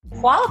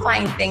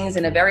qualifying things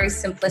in a very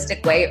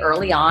simplistic way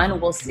early on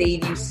will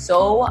save you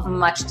so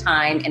much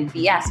time and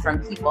BS from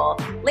people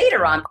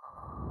later on.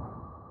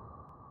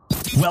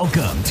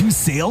 Welcome to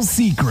Sales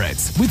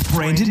Secrets with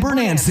Brandon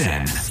Bernanson.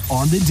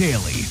 On the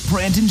daily,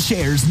 Brandon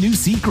shares new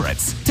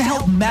secrets to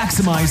help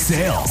maximize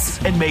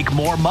sales and make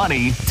more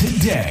money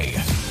today.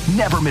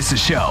 Never miss a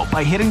show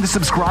by hitting the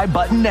subscribe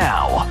button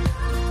now.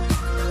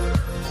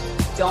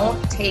 Don't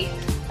take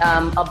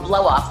a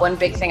blow off. One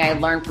big thing I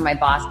learned from my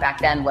boss back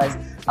then was,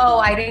 oh,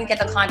 I didn't get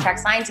the contract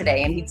signed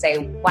today. And he'd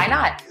say, why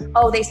not?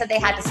 Oh, they said they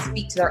had to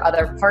speak to their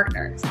other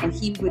partners. And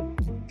he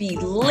would be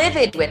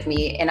livid with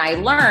me. And I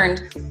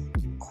learned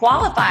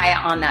qualify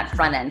on that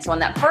front end. So on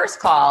that first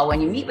call,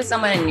 when you meet with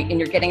someone and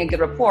you're getting a good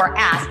rapport,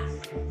 ask,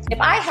 if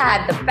I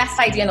had the best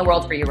idea in the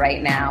world for you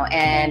right now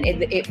and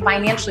it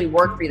financially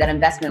worked for you, that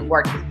investment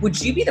worked, would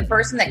you be the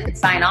person that could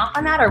sign off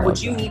on that, or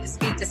would you need to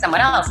speak to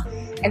someone else?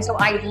 And so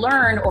I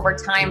learned over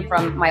time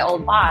from my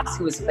old boss,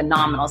 who was a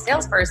phenomenal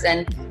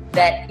salesperson,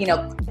 that,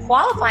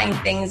 qualifying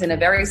things in a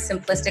very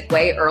simplistic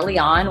way early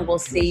on will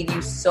save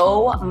you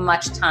so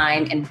much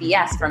time and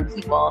BS from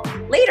people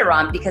later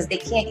on, because they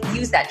can't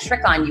use that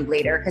trick on you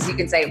later. Because you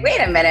can say, wait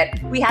a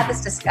minute, we had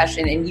this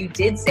discussion and you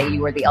did say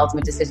you were the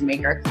ultimate decision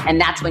maker. And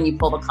that's when you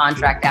pull the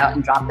contract out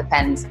and drop the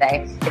pen and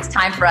say, it's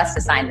time for us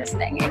to sign this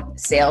thing.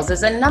 Sales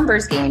is a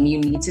numbers game. You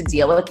need to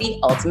deal with the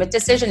ultimate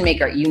decision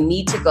maker. You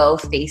need to go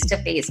face to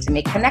face to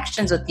make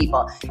connections with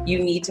people. You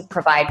need to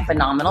provide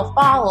phenomenal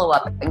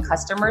follow-up and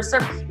customer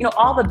service,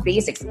 all the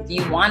basics. If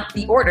you want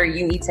the order,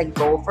 you need to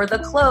go for the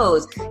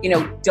close.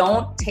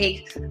 Don't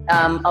take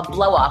a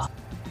blow off.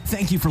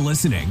 Thank you for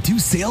listening to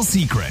Sales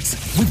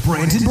Secrets with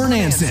Brandon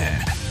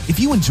Bernanson. If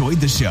you enjoyed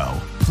the show,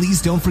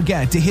 please don't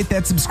forget to hit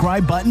that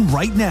subscribe button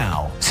right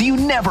now so you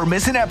never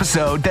miss an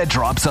episode that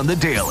drops on the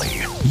daily.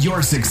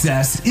 Your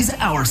success is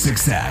our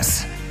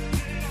success.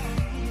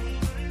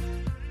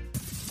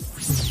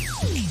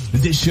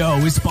 This show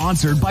is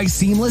sponsored by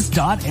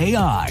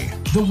Seamless.ai,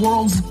 the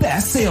world's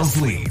best sales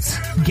leads.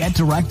 Get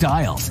direct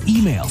dials,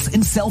 emails,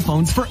 and cell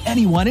phones for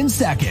anyone in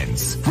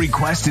seconds.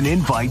 Request an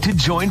invite to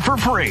join for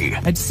free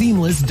at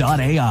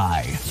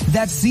Seamless.ai.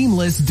 That's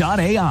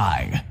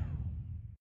Seamless.ai.